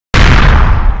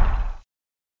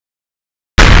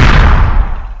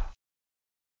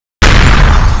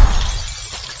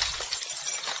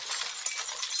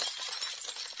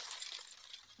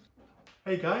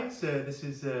Hey guys, this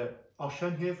is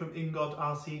Oshan here from INNGOT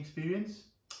RC Experience,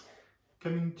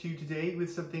 coming to you today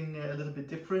with something a little bit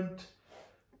different.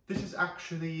 This is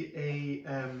actually a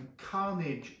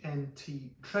Carnage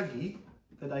NT truggy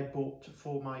that I bought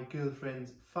for my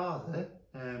girlfriend's father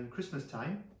Christmas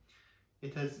time.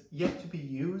 It has yet to be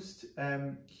used.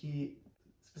 He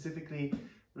specifically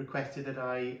requested that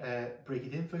I break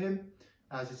it in for him,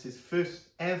 as it's his first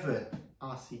ever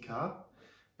RC car.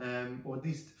 Or at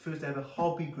least first ever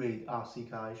hobby grade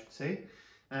RC car, I should say.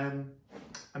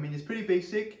 I mean, it's pretty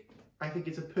basic. I think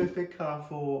it's a perfect car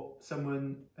for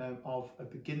someone of a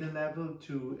beginner level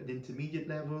to an intermediate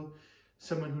level,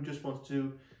 someone who just wants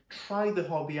to try the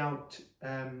hobby out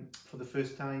for the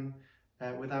first time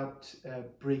without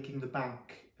breaking the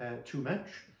bank too much.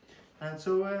 And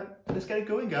so let's get it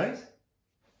going, guys.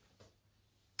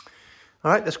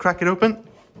 All right, let's crack it open.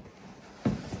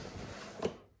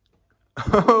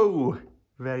 Oh,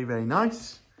 very, very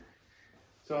nice.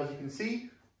 So as you can see,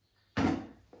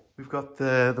 we've got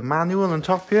the manual on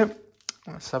top here.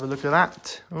 Let's have a look at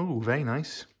that. Oh, very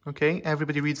nice. Okay,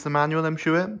 everybody reads the manual, I'm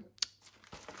sure.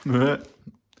 Oh,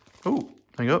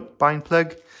 there you go, bind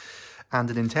plug and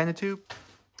an antenna tube.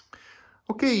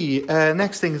 Okay,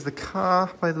 next thing is the car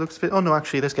by the looks of it. Oh no,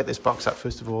 actually, let's get this box up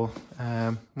first of all.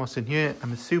 What's in here?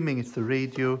 I'm assuming it's the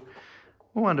radio.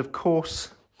 Oh, and of course,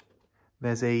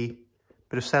 there's a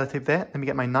bit of sellotape there. Let me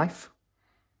get my knife.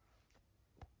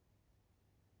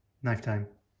 Knife time.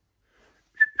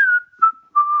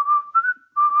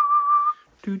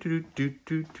 Everything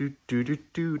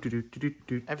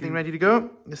ready to go?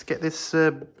 Let's get this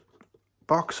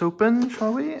box open,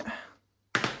 shall we?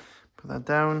 Put that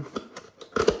down.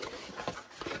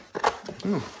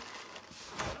 Ooh.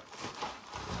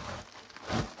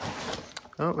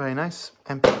 Oh, very nice.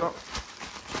 Empty box.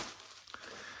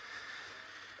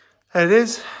 There it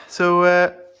is. So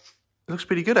it looks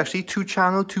pretty good actually.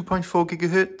 2-channel, 2.4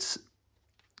 gigahertz.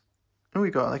 Oh,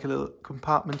 we got like a little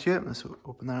compartment here. Let's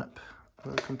open that up. A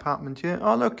little compartment here.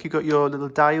 Oh, look, you got your little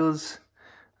dials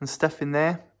and stuff in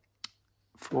there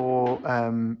for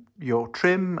your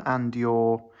trim and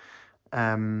your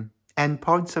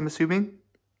endpoints, I'm assuming.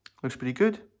 Looks pretty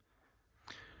good.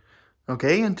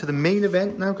 Okay, and to the main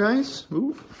event now, guys.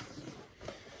 Ooh.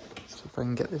 Let's see if I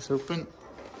can get this open.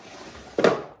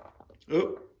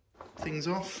 Oh, things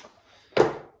off.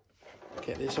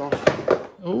 Get this off.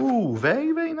 Oh,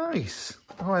 very, very nice.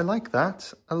 Oh, I like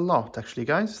that a lot, actually,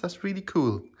 guys. That's really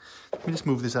cool. Let me just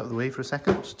move this out of the way for a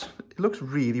second. It looks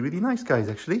really, really nice, guys,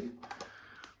 actually.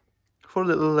 For a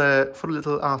little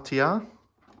RTR.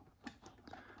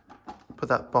 Put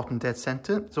that bottom dead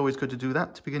center. It's always good to do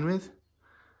that to begin with.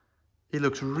 It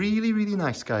looks really, really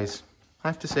nice, guys. I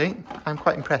have to say, I'm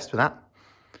quite impressed with that.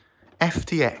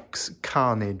 FTX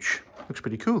Carnage. Looks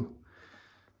pretty cool.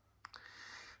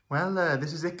 Well,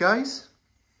 this is it, guys.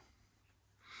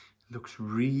 Looks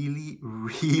really,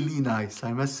 really nice,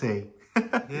 I must say.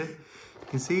 Here, you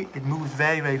can see it moves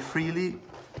very, very freely.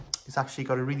 It's actually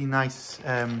got a really nice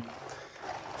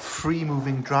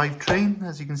free-moving drivetrain,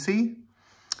 as you can see.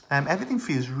 Everything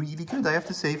feels really good, I have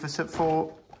to say,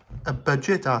 for a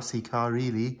budget RC car,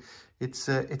 really. It's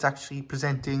actually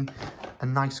presenting a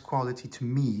nice quality to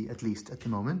me, at least at the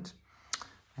moment.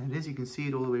 And it is, you can see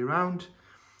it all the way around.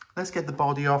 Let's get the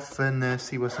body off and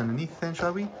see what's underneath then,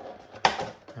 shall we?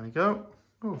 There we go.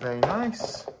 Oh, very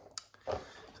nice.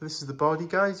 So this is the body,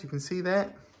 guys. You can see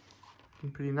there.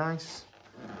 Looking pretty nice.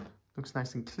 Looks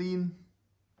nice and clean.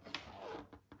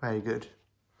 Very good.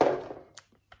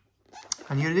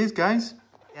 And here it is, guys.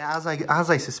 Yeah, as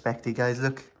I suspected, guys,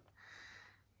 look.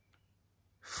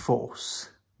 Force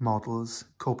Models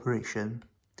Corporation.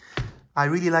 I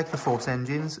really like the Force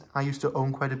engines. I used to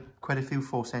own quite a few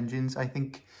Force engines. I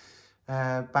think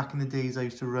back in the days I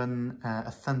used to run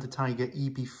a Thunder Tiger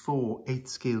EB4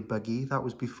 8-scale buggy. That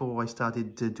was before I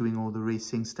started doing all the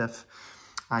racing stuff.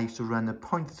 I used to run a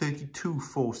 .32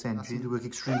 Force engine. It worked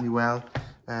extremely well.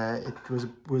 It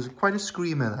was quite a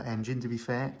screamer, that engine, to be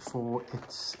fair, for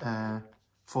its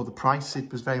for the price.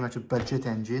 It was very much a budget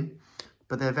engine,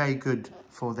 but they're very good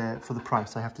for the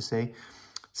price, I have to say.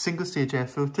 Single stage air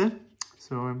filter,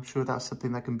 so I'm sure that's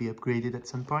something that can be upgraded at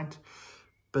some point.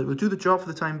 But we'll do the job for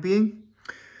the time being.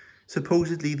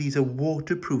 Supposedly these are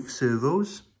waterproof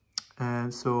servos,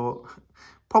 so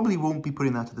probably won't be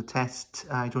putting that to the test.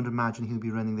 I don't imagine he'll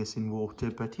be running this in water,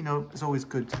 but you know, it's always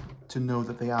good to know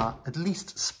that they are at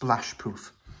least splash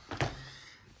proof.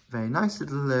 Very nice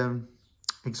little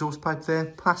exhaust pipe there,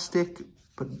 plastic,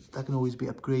 but that can always be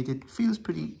upgraded. Feels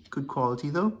pretty good quality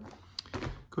though.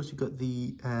 Of course, you've got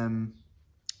the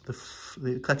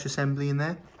clutch assembly in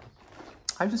there.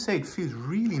 I have to say, it feels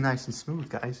really nice and smooth,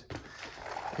 guys.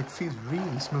 it feels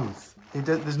really smooth.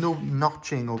 There's no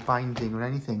notching or binding or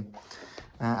anything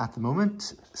at the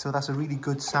moment, so that's a really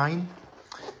good sign.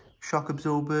 Shock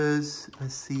absorbers,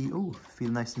 let's see. Oh,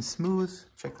 feel nice and smooth.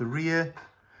 Check the rear.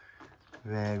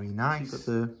 Very nice. Got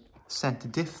the center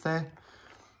diff there,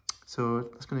 so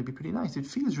that's going to be pretty nice. It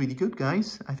feels really good,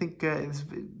 guys. I think it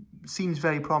seems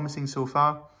very promising so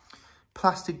far.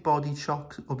 Plastic body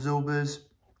shock absorbers,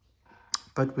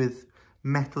 but with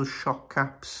metal shock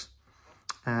caps,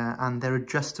 and they're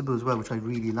adjustable as well, which I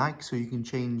really like, so you can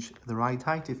change the ride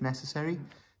height if necessary.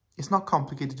 It's not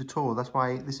complicated at all. That's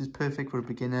why this is perfect for a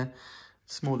beginner.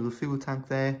 Small little fuel tank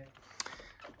there.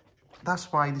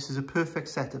 That's why this is a perfect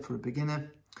setup for a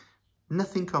beginner.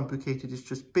 Nothing complicated. It's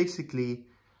just basically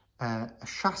a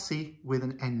chassis with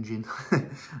an engine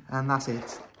and that's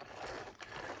it.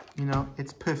 You know,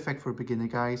 it's perfect for a beginner,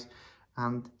 guys,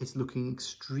 and it's looking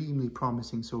extremely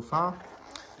promising so far.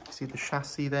 See the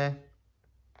chassis there,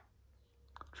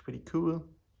 looks pretty cool,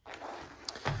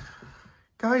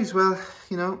 guys. Well,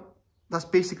 you know, that's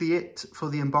basically it for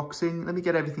the unboxing. Let me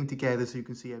get everything together so you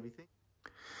can see everything.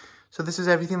 So this is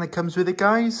everything that comes with it,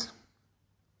 guys.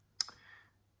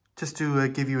 Just to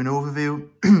give you an overview,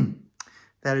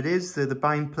 there it is, the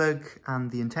bind plug and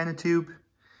the antenna tube.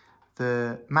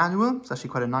 The manual, it's actually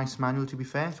quite a nice manual, to be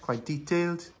fair. It's quite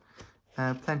detailed.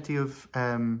 Plenty of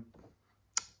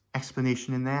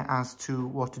explanation in there as to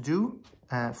what to do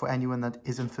for anyone that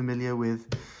isn't familiar with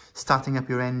starting up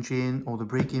your engine or the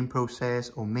braking process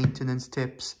or maintenance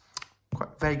tips.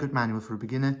 Quite very good manual for a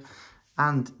beginner.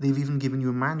 And they've even given you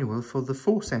a manual for the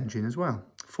Force engine as well,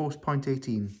 Force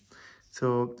 0.18.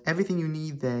 So everything you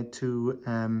need there to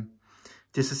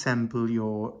disassemble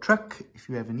your truck if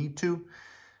you ever need to.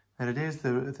 There it is,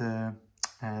 the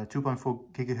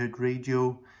 2.4 gigahertz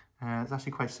radio. It's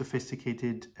actually quite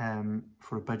sophisticated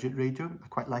for a budget radio. I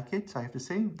quite like it, I have to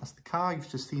say. That's the car, you've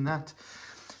just seen that.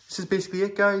 This is basically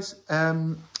it, guys.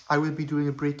 I will be doing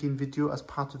a break-in video as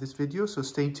part of this video, so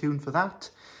stay tuned for that.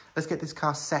 Let's get this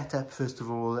car set up first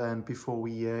of all before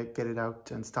we get it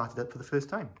out and start it up for the first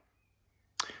time.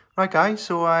 Right, guys,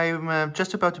 so I'm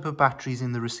just about to put batteries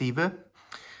in the receiver,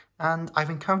 and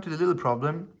I've encountered a little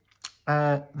problem.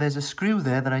 There's a screw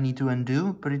there that I need to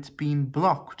undo, but it's been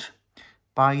blocked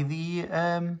by the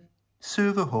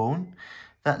servo horn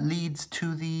that leads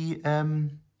to the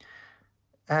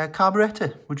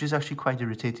carburetor, which is actually quite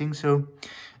irritating. So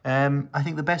I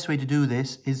think the best way to do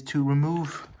this is to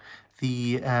remove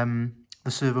the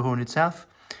servo horn itself.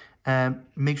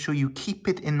 Make sure you keep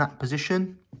it in that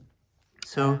position.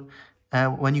 So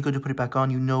when you go to put it back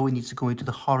on, you know it needs to go into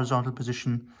the horizontal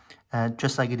position,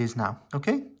 just like it is now.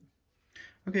 Okay?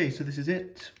 Okay, so this is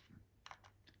it.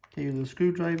 Take your little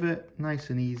screwdriver,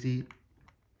 nice and easy.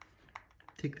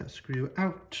 Take that screw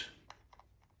out.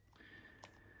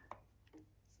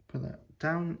 Put that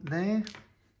down there.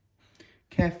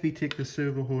 Carefully take the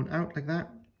servo horn out like that.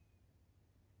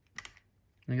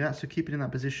 Like that, so keep it in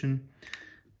that position.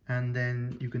 And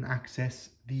then you can access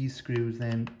these screws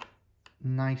then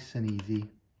nice and easy.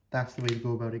 That's the way to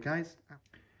go about it, guys.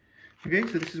 Okay,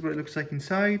 so this is what it looks like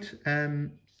inside.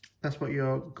 That's what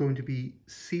you're going to be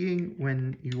seeing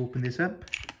when you open this up.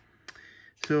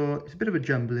 So it's a bit of a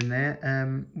jumble in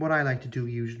there. What I like to do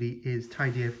usually is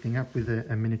tidy everything up with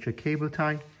a miniature cable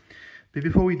tie. But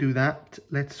before we do that,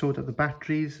 let's sort out the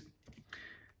batteries.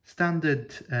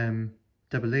 Standard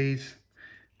AA's.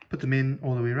 Put them in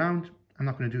all the way around. I'm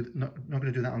not going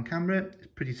to do that on camera. It's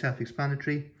pretty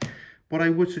self-explanatory. What I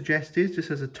would suggest is, just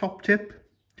as a top tip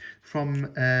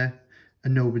from a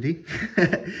nobody,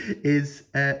 is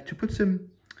to put some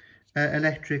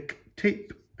electric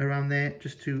tape around there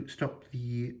just to stop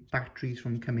the batteries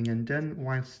from coming undone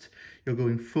whilst you're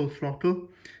going full throttle.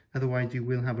 Otherwise you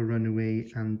will have a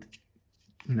runaway, and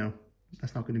you know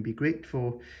that's not going to be great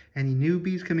for any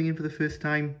newbies coming in for the first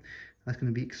time. That's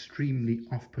going to be extremely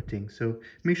off-putting. So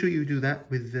make sure you do that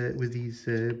with these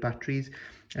batteries.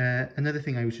 Another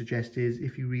thing I would suggest is,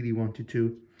 if you really wanted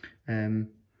to,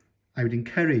 I would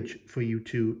encourage for you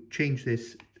to change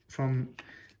this from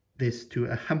this to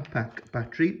a humpback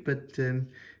battery, but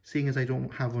seeing as I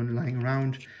don't have one lying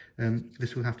around,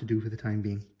 this will have to do for the time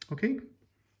being. Okay.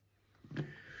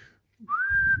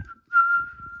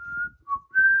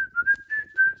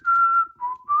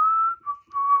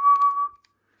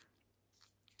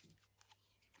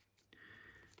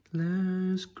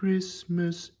 Last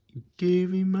Christmas, you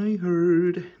gave me my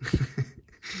herd.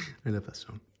 I love that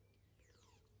song.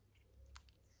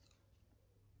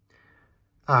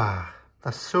 Ah,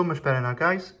 that's so much better now,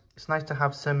 guys. It's nice to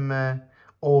have some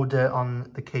order on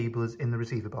the cables in the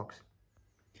receiver box.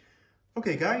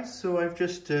 Okay, guys, so I've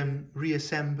just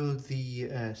reassembled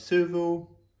the servo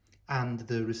and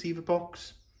the receiver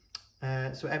box.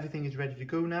 So everything is ready to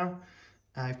go now.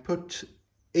 I've put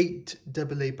 8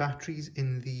 AA batteries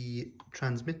in the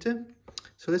transmitter.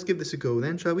 So let's give this a go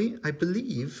then, shall we? I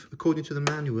believe, according to the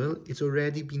manual, it's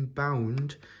already been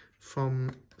bound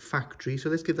from factory. So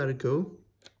let's give that a go.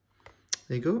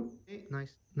 There you go. Okay,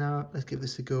 nice. Now let's give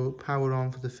this a go. Power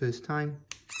on for the first time.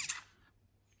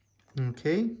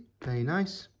 Okay, very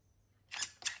nice.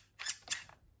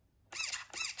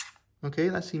 Okay,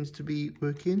 that seems to be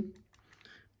working.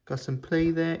 Got some play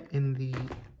there in the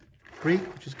brake,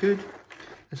 which is good.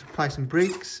 Let's apply some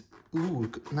brakes. Ooh,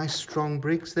 nice strong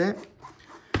brakes there.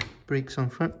 Brakes on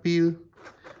front wheel,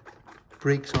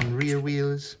 brakes on rear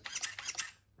wheels.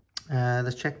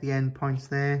 Let's check the end points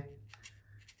there.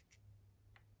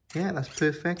 Yeah, that's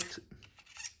perfect.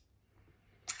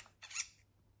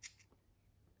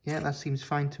 Yeah, that seems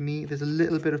fine to me. There's a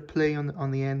little bit of play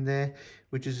on the end there,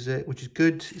 which is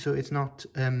good. So it's not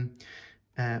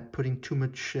putting too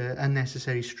much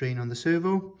unnecessary strain on the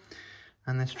servo.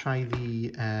 And let's try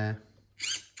the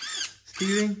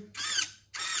steering.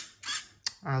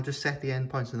 I'll just set the end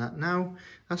points on that now.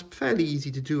 That's fairly easy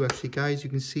to do actually, guys. You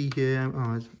can see here,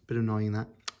 oh, it's a bit annoying that.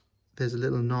 There's a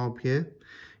little knob here.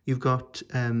 You've got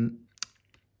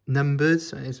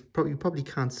numbers, you probably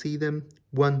can't see them,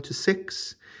 1 to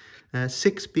 6.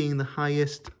 6 being the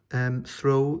highest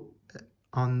throw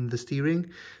on the steering,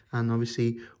 and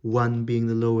obviously 1 being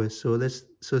the lowest. So this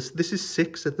is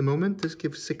 6 at the moment. Let's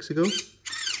give 6 a go.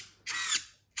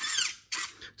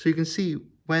 So you can see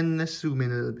when, let's zoom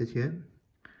in a little bit here.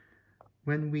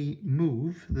 When we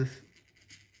move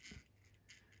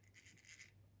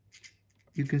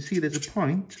you can see there's a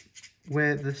point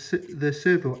where the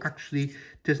servo actually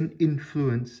doesn't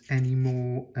influence any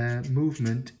more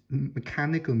movement,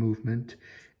 mechanical movement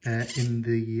in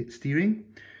the steering.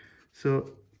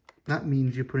 So that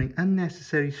means you're putting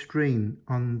unnecessary strain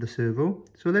on the servo.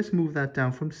 So let's move that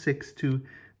down from 6 to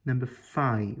number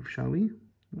 5, shall we?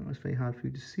 Oh, that's very hard for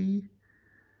you to see.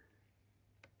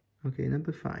 Okay,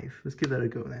 number 5. Let's give that a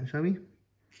go then, shall we?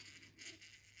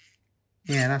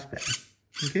 Yeah, that's better.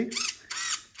 Okay,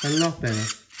 a lot better.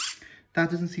 That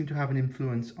doesn't seem to have an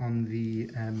influence on the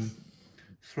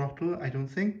throttle, I don't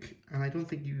think. And I don't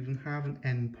think you even have an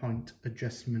endpoint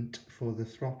adjustment for the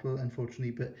throttle,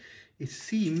 unfortunately. But it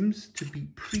seems to be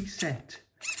preset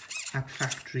at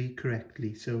factory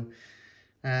correctly. So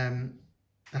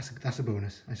that's a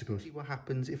bonus, I suppose. See what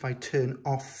happens if I turn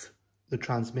off the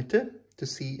transmitter to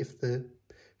see if the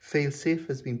failsafe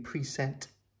has been preset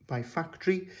by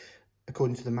factory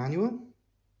according to the manual.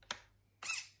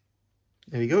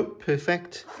 There we go,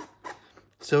 perfect.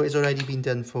 So it's already been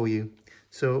done for you.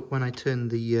 So when I turn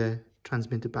the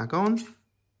transmitter back on,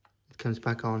 it comes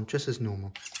back on just as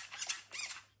normal.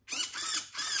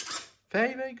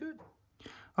 Very, very good.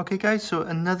 Okay guys, so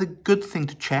another good thing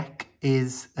to check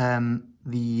is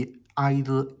the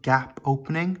idle gap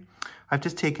opening. I've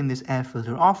just taken this air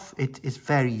filter off. It is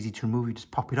very easy to remove. You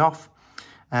just pop it off.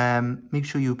 Make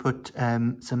sure you put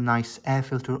some nice air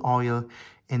filter oil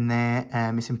in there.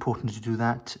 It's important to do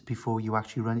that before you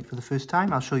actually run it for the first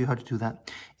time. I'll show you how to do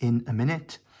that in a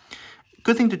minute.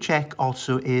 Good thing to check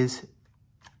also is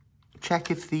check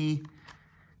if the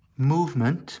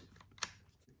movement,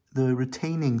 the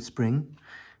retaining spring,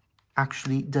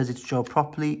 actually does its job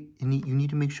properly. You need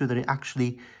to make sure that it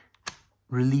actually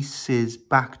releases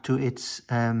back to its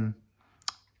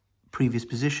previous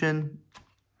position.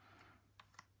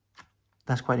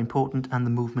 That's quite important, and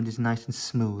the movement is nice and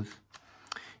smooth.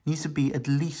 It needs to be at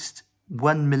least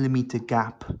 1 millimeter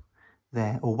gap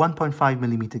there, or 1.5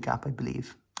 millimeter gap, I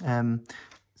believe.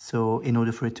 So in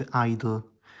order for it to idle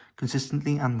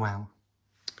consistently and well.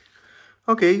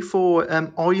 Okay, for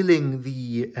oiling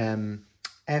the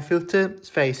air filter, it's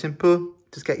very simple.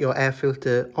 Just get your air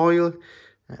filter oil.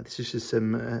 This is just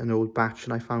an old batch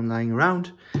that I found lying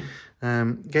around.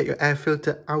 Get your air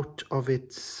filter out of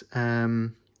its,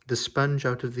 the sponge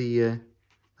out of the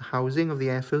housing of the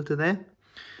air filter there.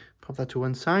 Pop that to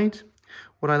one side.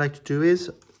 What I like to do is,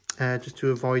 just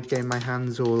to avoid getting my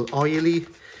hands all oily,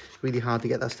 it's really hard to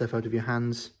get that stuff out of your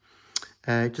hands.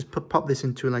 Just pop this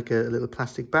into like a little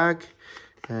plastic bag,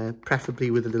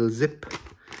 preferably with a little zip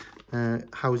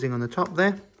housing on the top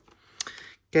there.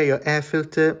 Get your air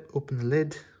filter, open the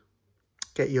lid,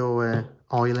 get your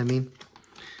oil, and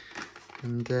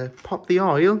pop the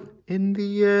oil in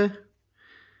the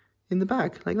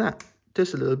bag like that.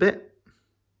 Just a little bit,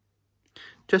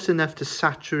 just enough to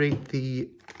saturate the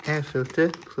air filter.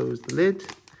 Close the lid,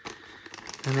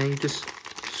 and then you just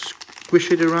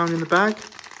squish it around in the bag.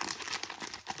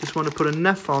 Just want to put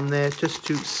enough on there just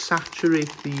to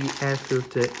saturate the air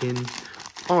filter in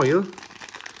oil.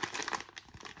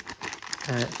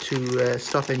 to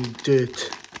stop any dirt,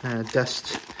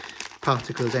 dust,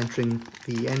 particles entering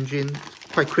the engine.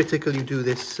 It's quite critical you do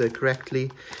this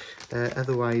correctly,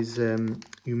 otherwise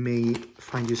you may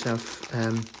find yourself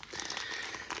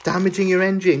damaging your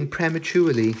engine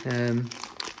prematurely,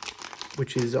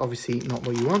 which is obviously not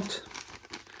what you want,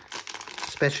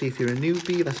 especially if you're a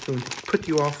newbie. That's going to put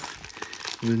you off.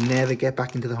 You'll never get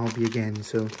back into the hobby again,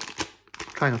 so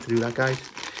try not to do that, guys.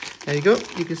 There you go.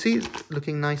 You can see it's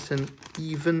looking nice and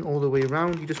even all the way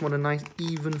around. You just want a nice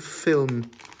even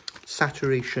film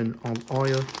saturation of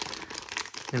oil.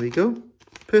 There we go.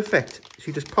 Perfect. So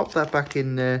you just pop that back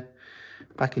in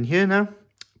here now.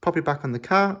 Pop it back on the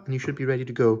car and you should be ready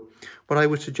to go. What I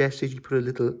would suggest is you put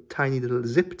a tiny little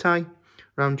zip tie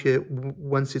around here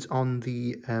once it's on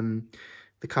the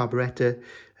carburetor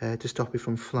to stop it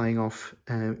from flying off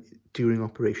during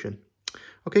operation.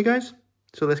 Okay, guys,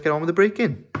 so let's get on with the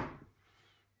break-in.